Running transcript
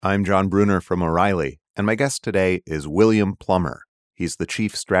I'm John Bruner from O'Reilly, and my guest today is William Plummer. He's the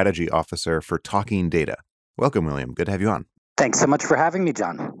Chief Strategy Officer for TalkingData. Welcome, William. Good to have you on. Thanks so much for having me,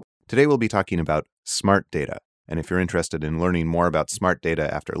 John. Today we'll be talking about smart data. And if you're interested in learning more about smart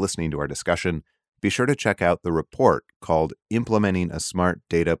data after listening to our discussion, be sure to check out the report called Implementing a Smart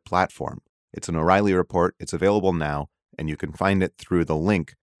Data Platform. It's an O'Reilly report. It's available now, and you can find it through the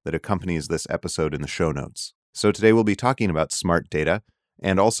link that accompanies this episode in the show notes. So today we'll be talking about smart data.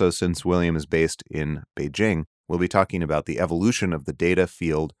 And also, since William is based in Beijing, we'll be talking about the evolution of the data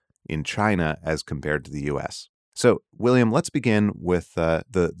field in China as compared to the U.S. So, William, let's begin with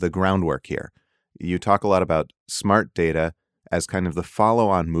the groundwork here. You talk a lot about smart data as kind of the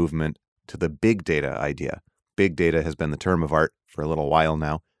follow-on movement to the big data idea. Big data has been the term of art for a little while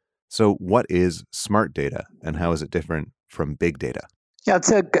now. So what is smart data, and how is it different from big data? Yeah,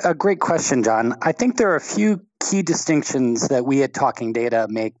 it's a great question, John. I think there are a few key distinctions that we at TalkingData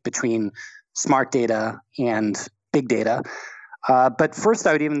make between smart data and big data. But first,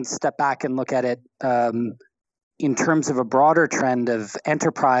 I would even step back and look at it in terms of a broader trend of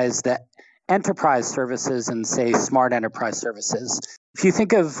enterprise services and, say, smart enterprise services. If you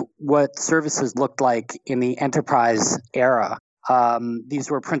think of what services looked like in the enterprise era, these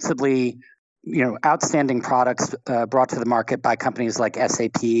were principally outstanding products brought to the market by companies like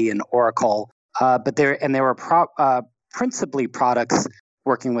SAP and Oracle, but they were principally products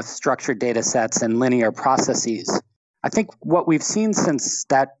working with structured data sets and linear processes. I think what we've seen since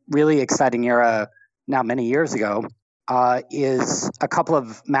that really exciting era, now many years ago, is a couple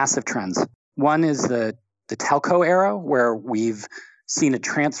of massive trends. One is the telco era, where we've seen a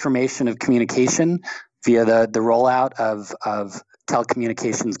transformation of communication via the rollout of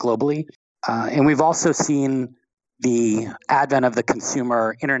telecommunications globally. And we've also seen the advent of the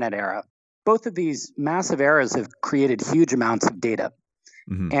consumer internet era. Both of these massive eras have created huge amounts of data.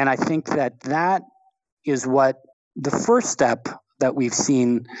 Mm-hmm. And I think that is what the first step that we've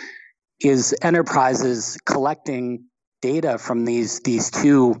seen is enterprises collecting data from these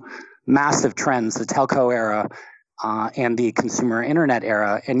two massive trends, the telco era and the consumer internet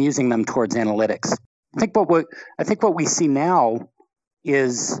era, and using them towards analytics. I think what we see now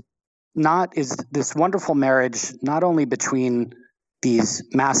is this wonderful marriage not only between these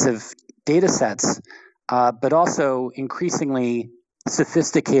massive data sets, but also increasingly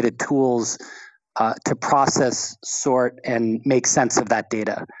sophisticated tools to process, sort, and make sense of that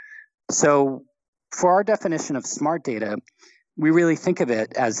data. So for our definition of smart data, we really think of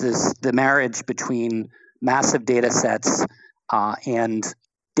it as the marriage between massive data sets and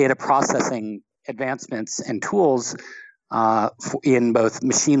data processing advancements and tools in both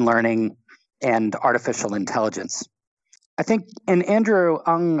machine learning and artificial intelligence. I think, and Andrew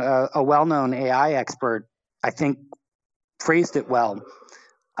Ng, a well-known AI expert, I think phrased it well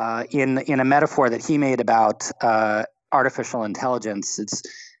in a metaphor that he made about artificial intelligence.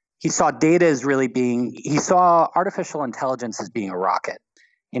 He saw artificial intelligence as being a rocket,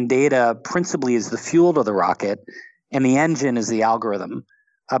 and data principally is the fuel to the rocket, and the engine is the algorithm.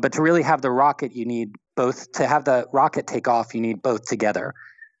 But to really have the rocket, you need both. To have the rocket take off, you need both together.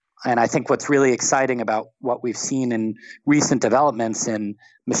 And I think what's really exciting about what we've seen in recent developments in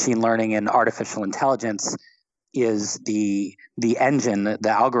machine learning and artificial intelligence is the engine, the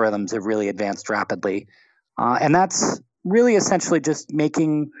algorithms have really advanced rapidly. And that's really essentially just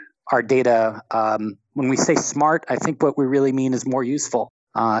making our data, when we say smart, I think what we really mean is more useful.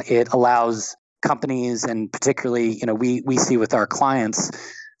 It allows companies, and particularly, we see with our clients,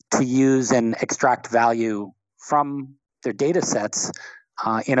 to use and extract value from their data sets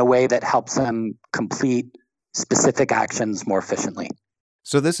in a way that helps them complete specific actions more efficiently.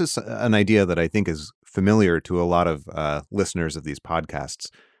 So this is an idea that I think is familiar to a lot of listeners of these podcasts.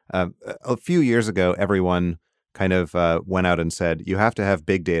 A few years ago, everyone kind of went out and said, you have to have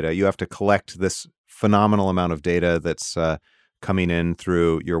big data. You have to collect this phenomenal amount of data that's coming in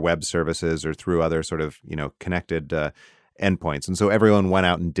through your web services or through other sort of, connected endpoints. And so everyone went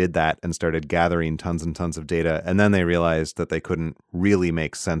out and did that and started gathering tons and tons of data. And then they realized that they couldn't really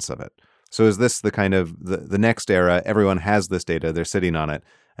make sense of it. So is this the kind of the next era? Everyone has this data, they're sitting on it,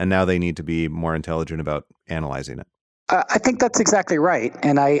 and now they need to be more intelligent about analyzing it. I think that's exactly right.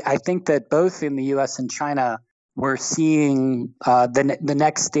 And I think that both in the US and China, we're seeing the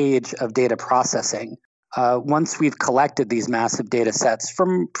next stage of data processing. Once we've collected these massive data sets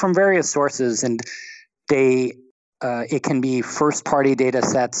from various sources, and it can be first-party data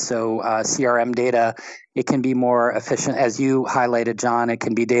sets, so CRM data. It can be more efficient, as you highlighted, John. It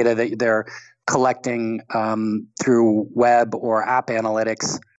can be data that they're collecting through web or app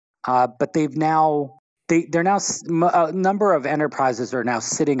analytics. But they've they're now a number of enterprises are now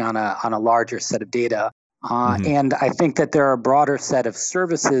sitting on a larger set of data, and I think that there are a broader set of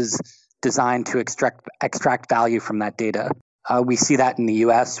services designed to extract value from that data. We see that in the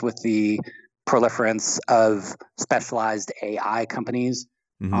U.S. with the proliferance of specialized AI companies,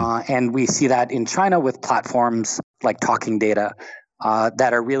 and we see that in China with platforms like TalkingData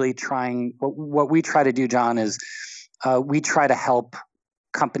that are really trying. What we try to do, John, is we try to help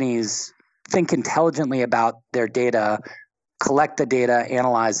companies think intelligently about their data, collect the data,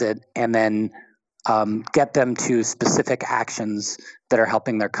 analyze it, and then get them to specific actions that are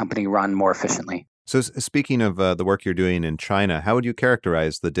helping their company run more efficiently. So speaking of the work you're doing in China, how would you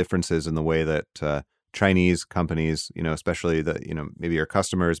characterize the differences in the way that Chinese companies, especially maybe your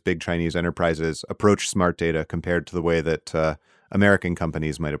customers, big Chinese enterprises, approach smart data compared to the way that American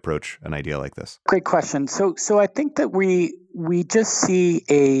companies might approach an idea like this? Great question. So I think that we just see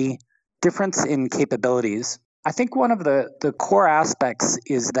a difference in capabilities. I think one of the core aspects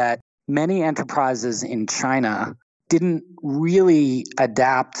is that many enterprises in China didn't really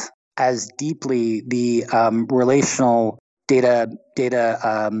adapt as deeply the relational data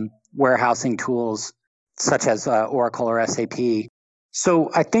warehousing tools such as Oracle or SAP.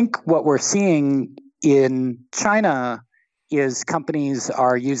 So I think what we're seeing in China is companies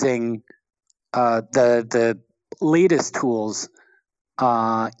are using the latest tools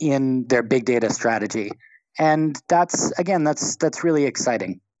in their big data strategy, and that's really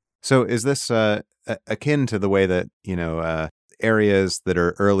exciting. So is this akin to the way that areas that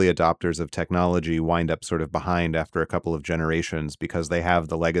are early adopters of technology wind up sort of behind after a couple of generations because they have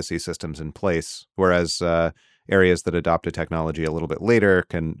the legacy systems in place, whereas areas that adopt a technology a little bit later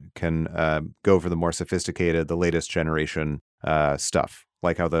can go for the more sophisticated, the latest generation stuff,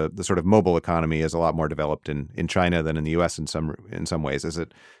 like how the sort of mobile economy is a lot more developed in China than in the US in some ways. Is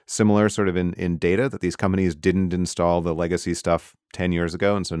it similar sort of in data that these companies didn't install the legacy stuff 10 years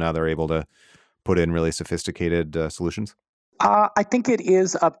ago, and so now they're able to put in really sophisticated solutions? I think it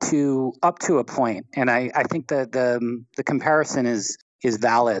is up to a point, and I think that the comparison is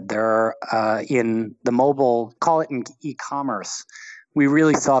valid. There are in the mobile, call it in e-commerce, we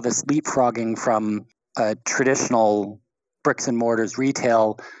really saw this leapfrogging from traditional bricks and mortars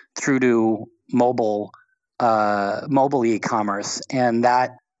retail through to mobile e-commerce, and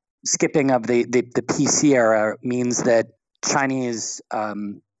that skipping of the PC era means that Chinese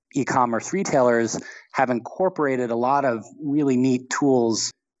e-commerce retailers have incorporated a lot of really neat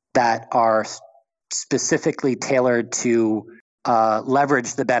tools that are specifically tailored to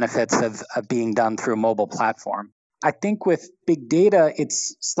leverage the benefits of being done through a mobile platform. I think with big data,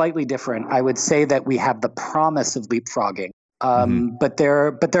 it's slightly different. I would say that we have the promise of leapfrogging, but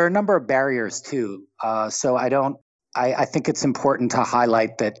there are a number of barriers too. So I think it's important to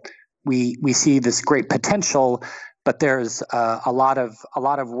highlight that we see this great potential, but there's a lot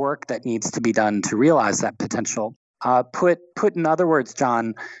of work that needs to be done to realize that potential. Put in other words,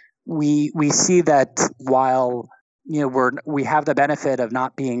 John, we see that while we have the benefit of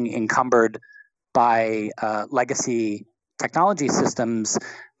not being encumbered by legacy technology systems,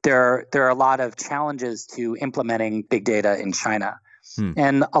 there are a lot of challenges to implementing big data in China,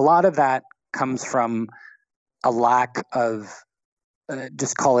 and a lot of that comes from a lack of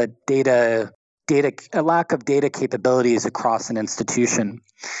just call it a lack of data capabilities across an institution.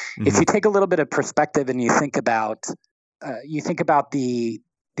 If you take a little bit of perspective and you think about the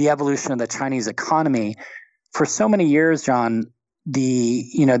evolution of the Chinese economy, for so many years, John,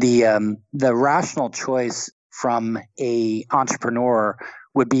 the rational choice from a entrepreneur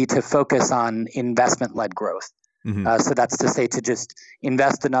would be to focus on investment-led growth. So that's to say, to just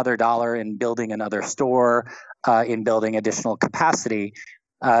invest another dollar in building another store, in building additional capacity,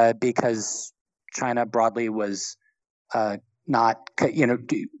 because China broadly was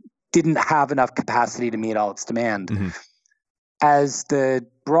didn't have enough capacity to meet all its demand. As the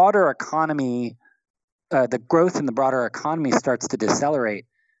broader economy, the growth in the broader economy starts to decelerate,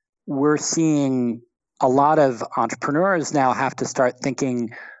 we're seeing a lot of entrepreneurs now have to start thinking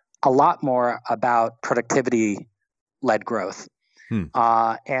a lot more about productivity-led growth.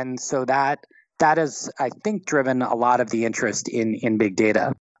 And so that has, I think, driven a lot of the interest in big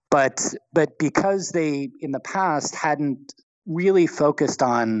data. But because they, in the past, hadn't really focused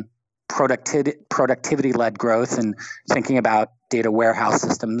on productivity-led growth and thinking about data warehouse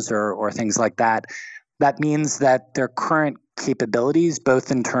systems or things like that, that means that their current capabilities,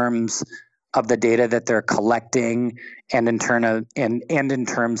 both in terms of the data that they're collecting and in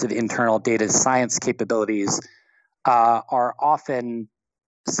terms of internal data science capabilities, are often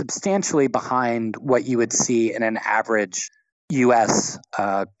substantially behind what you would see in an average U.S.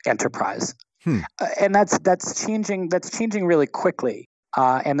 enterprise. And that's changing. That's changing really quickly.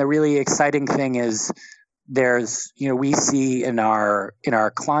 And the really exciting thing is we see in our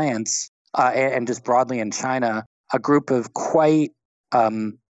clients and just broadly in China a group of quite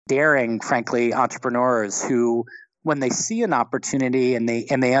daring, frankly, entrepreneurs who, when they see an opportunity and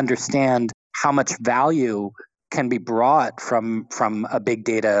they understand how much value can be brought from a big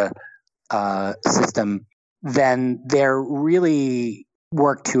data system, then they're really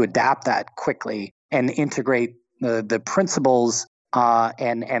work to adapt that quickly and integrate the principles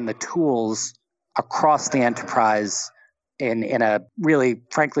and the tools across the enterprise in a really,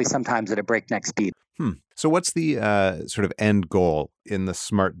 frankly, sometimes at a breakneck speed. So what's the sort of end goal in the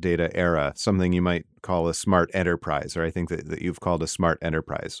smart data era, something you might call a smart enterprise, or I think that you've called a smart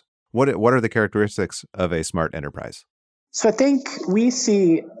enterprise? What are the characteristics of a smart enterprise? So I think we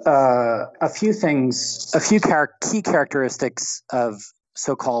see a few key characteristics of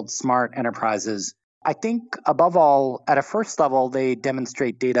so-called smart enterprises. I think above all, at a first level, they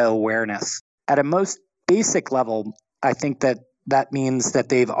demonstrate data awareness. At a most basic level, I think that means that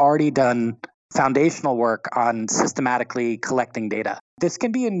they've already done foundational work on systematically collecting data. This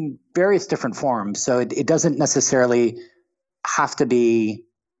can be in various different forms, so it doesn't necessarily have to be,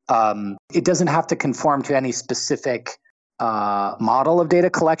 it doesn't have to conform to any specific model of data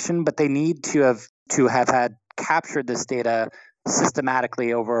collection, but they need to have had captured this data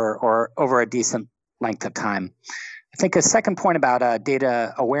systematically over a decent length of time. I think a second point about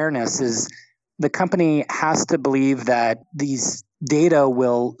data awareness is the company has to believe that these data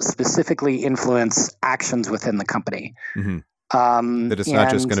will specifically influence actions within the company. Mm-hmm. That it's not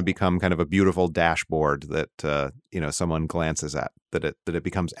just going to become kind of a beautiful dashboard that someone glances at. That it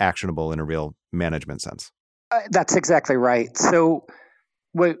becomes actionable in a real management sense. That's exactly right. So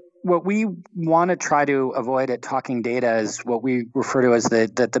what we want to try to avoid at Talking Data is what we refer to as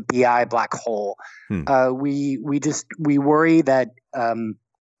the BI black hole. We worry that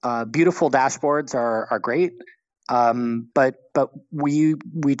beautiful dashboards are great, but we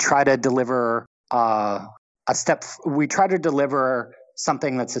try to deliver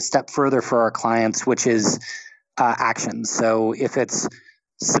something that's a step further for our clients, which is actions. So if it's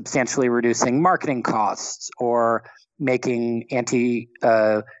substantially reducing marketing costs or making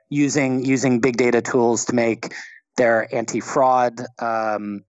using big data tools to make their anti-fraud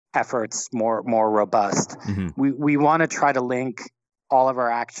efforts more robust. Mm-hmm. We want to try to link all of our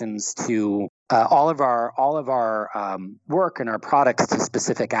actions to all of our work and our products to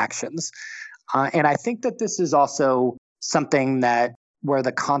specific actions. And I think that this is also something that where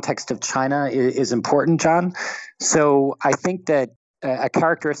the context of China is important, John. So I think that a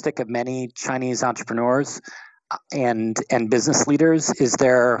characteristic of many Chinese entrepreneurs and business leaders is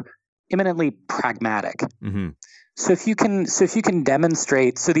they're eminently pragmatic. Mm-hmm. So if you can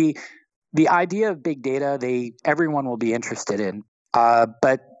demonstrate, so the idea of big data, everyone will be interested in,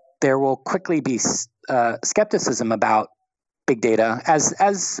 but there will quickly be skepticism about big data,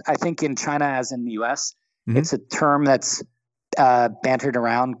 as I think in China as in the US. Mm-hmm. It's a term that's bantered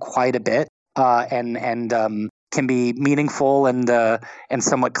around quite a bit, and can be meaningful and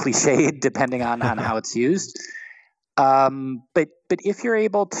somewhat cliched depending on how it's used. But if you're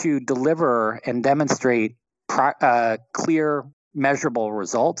able to deliver and demonstrate clear, measurable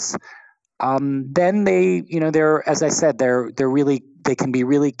results, then they're, as I said, they can be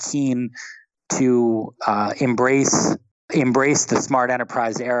really keen to embrace the smart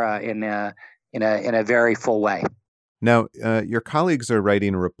enterprise era in a very full way. Now, your colleagues are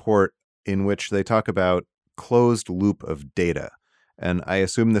writing a report in which they talk about closed loop of data. And I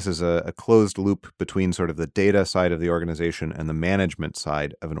assume this is a closed loop between sort of the data side of the organization and the management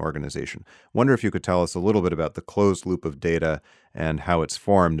side of an organization. Wonder if you could tell us a little bit about the closed loop of data and how it's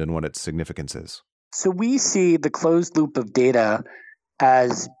formed and what its significance is. So we see the closed loop of data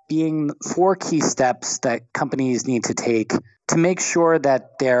as being 4 key steps that companies need to take to make sure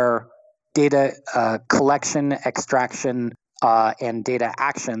that their data collection, extraction, and data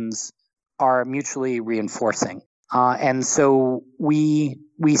actions are mutually reinforcing. And so we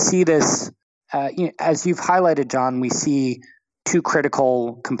see this, as you've highlighted, John, we see 2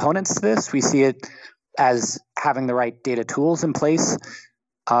 critical components to this. We see it as having the right data tools in place,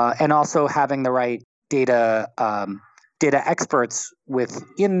 and also having the right data experts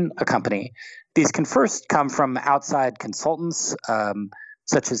within a company. These can first come from outside consultants,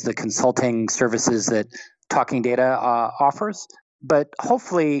 such as the consulting services that Talking Data offers. But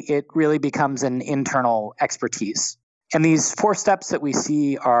hopefully it really becomes an internal expertise. And these 4 steps that we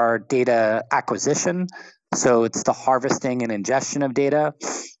see are data acquisition. So it's the harvesting and ingestion of data,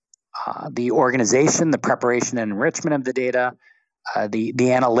 the organization, the preparation and enrichment of the data, the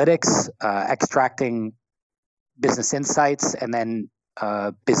analytics, extracting business insights, and then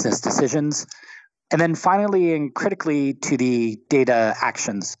business decisions. And then finally and critically to the data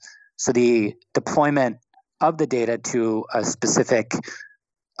actions. So the deployment of the data to a specific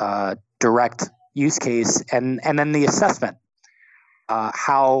direct use case, and then the assessment.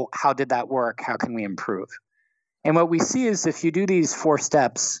 How did that work? How can we improve? And what we see is if you do these 4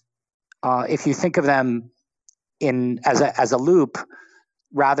 steps, if you think of them as a loop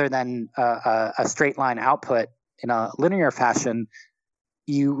rather than a straight line output in a linear fashion,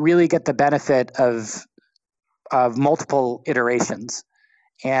 you really get the benefit of multiple iterations.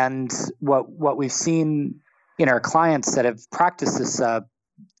 And what we've seen in our clients that have practiced this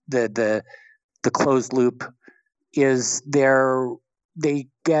the closed loop is they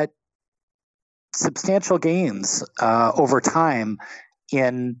get substantial gains over time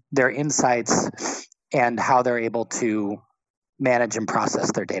in their insights and how they're able to manage and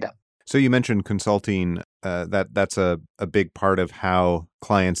process their data. So you mentioned consulting. That's a big part of how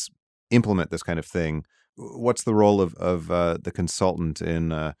clients implement this kind of thing. What's the role of the consultant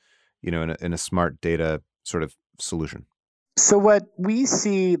in a smart data sort of solution? So what we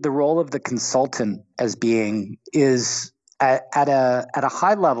see the role of the consultant as being is at a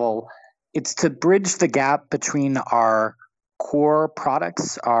high level, it's to bridge the gap between our core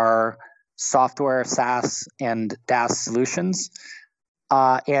products, our software, SaaS, and DaaS solutions,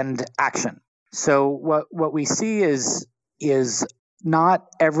 and action. So what we see is not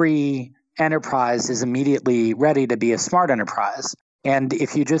every enterprise is immediately ready to be a smart enterprise. And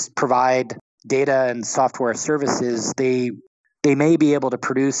if you just provide data and software services, they may be able to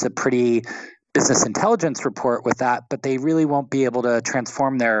produce a pretty business intelligence report with that, but they really won't be able to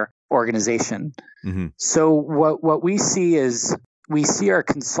transform their organization. Mm-hmm. So what we see is we see our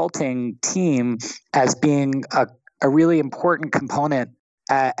consulting team as being a really important component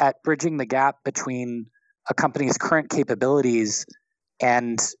at bridging the gap between a company's current capabilities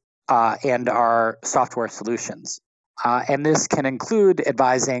and our software solutions. And this can include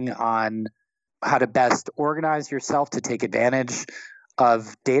advising on how to best organize yourself to take advantage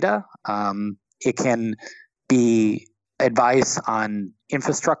of data. It can be advice on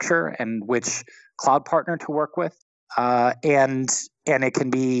infrastructure and which cloud partner to work with, and it can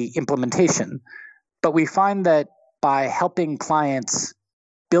be implementation. But we find that by helping clients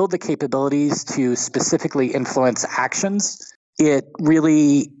build the capabilities to specifically influence actions, it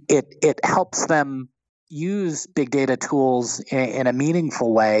helps them use big data tools in a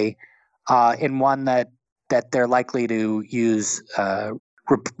meaningful way, in one that they're likely to use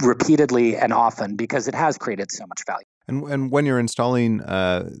repeatedly and often because it has created so much value. And when you're installing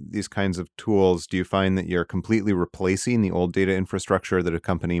these kinds of tools, do you find that you're completely replacing the old data infrastructure that a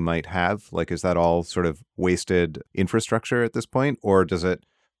company might have? Like, is that all sort of wasted infrastructure at this point, or does it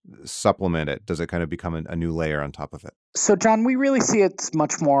supplement it? Does it kind of become a new layer on top of it? So, John, we really see it's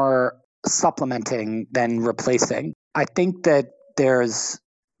much more supplementing than replacing. I think that there's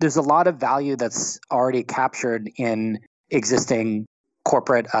a lot of value that's already captured in existing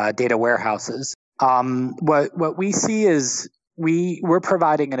corporate data warehouses. What we see is we're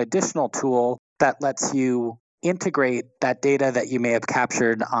providing an additional tool that lets you integrate that data that you may have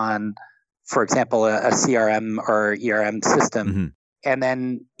captured on, for example, a CRM or ERM system, mm-hmm. and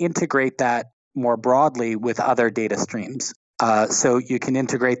then integrate that more broadly with other data streams. So you can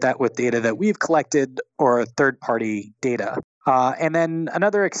integrate that with data that we've collected or third-party data. And then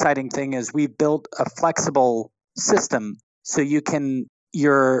another exciting thing is we've built a flexible system, so you can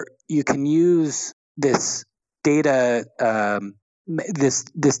use this data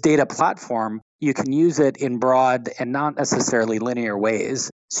this data platform. You can use it in broad and not necessarily linear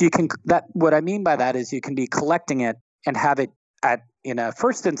ways. So what I mean by that is you can be collecting it and have it in a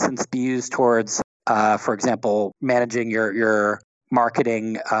first instance be used towards, for example, managing your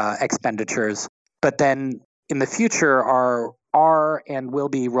marketing expenditures. But then in the future are and will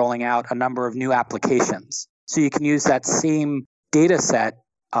be rolling out a number of new applications. So you can use that same data set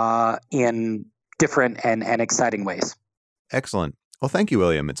in different and exciting ways. Excellent. Well, thank you,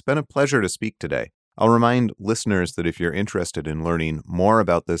 William. It's been a pleasure to speak today. I'll remind listeners that if you're interested in learning more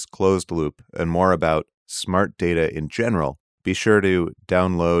about this closed loop and more about smart data in general, be sure to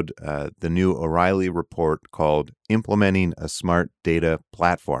download the new O'Reilly report called Implementing a Smart Data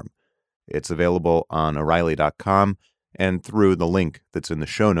Platform. It's available on O'Reilly.com and through the link that's in the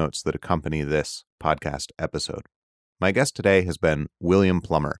show notes that accompany this podcast episode. My guest today has been William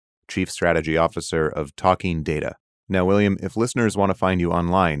Plummer, Chief Strategy Officer of TalkingData. Now, William, if listeners want to find you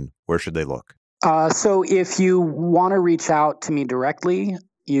online, where should they look? So if you want to reach out to me directly,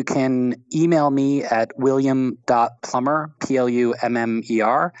 you can email me at william.plummer,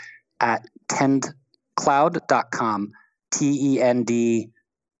 Plummer, at tendcloud.com,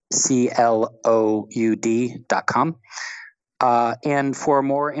 tendcloud.com. And for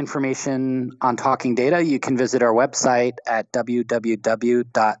more information on Talking Data, you can visit our website at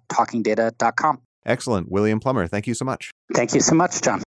www.talkingdata.com. Excellent. William Plummer, thank you so much. Thank you so much, John.